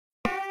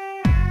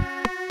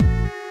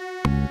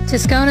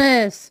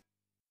Tisconis!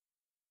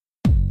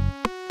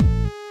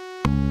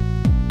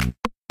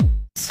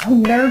 So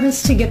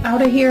nervous to get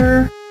out of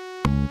here.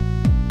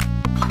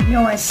 I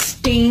know I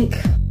stink.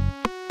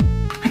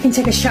 I can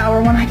take a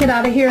shower when I get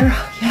out of here.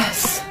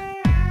 Yes.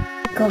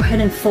 Go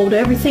ahead and fold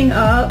everything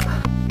up.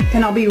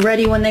 Then I'll be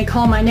ready when they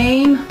call my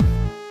name.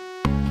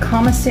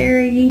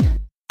 Commissary.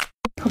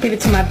 I'll give it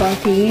to my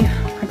bunkie.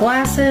 My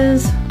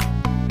glasses.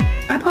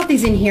 I pop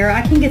these in here.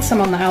 I can get some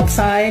on the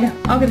outside.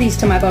 I'll give these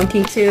to my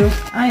bunkie too.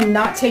 I am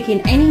not taking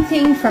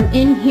anything from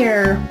in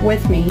here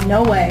with me.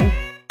 No way.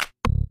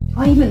 Do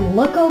I even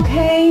look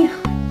okay?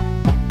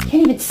 Can't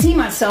even see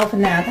myself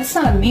in that. That's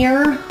not a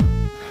mirror.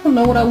 I don't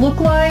know what I look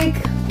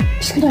like.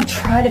 I'm just gonna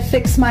try to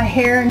fix my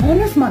hair. I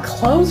wonder if my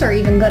clothes are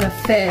even gonna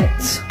fit.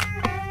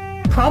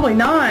 Probably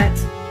not.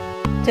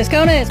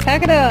 Tisconis,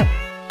 pack it up!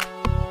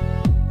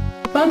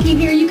 Bunkie,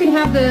 here, you can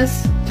have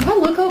this. Do I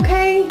look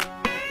okay?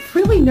 I'm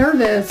really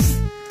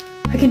nervous.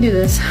 I can do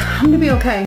this. I'm gonna be okay.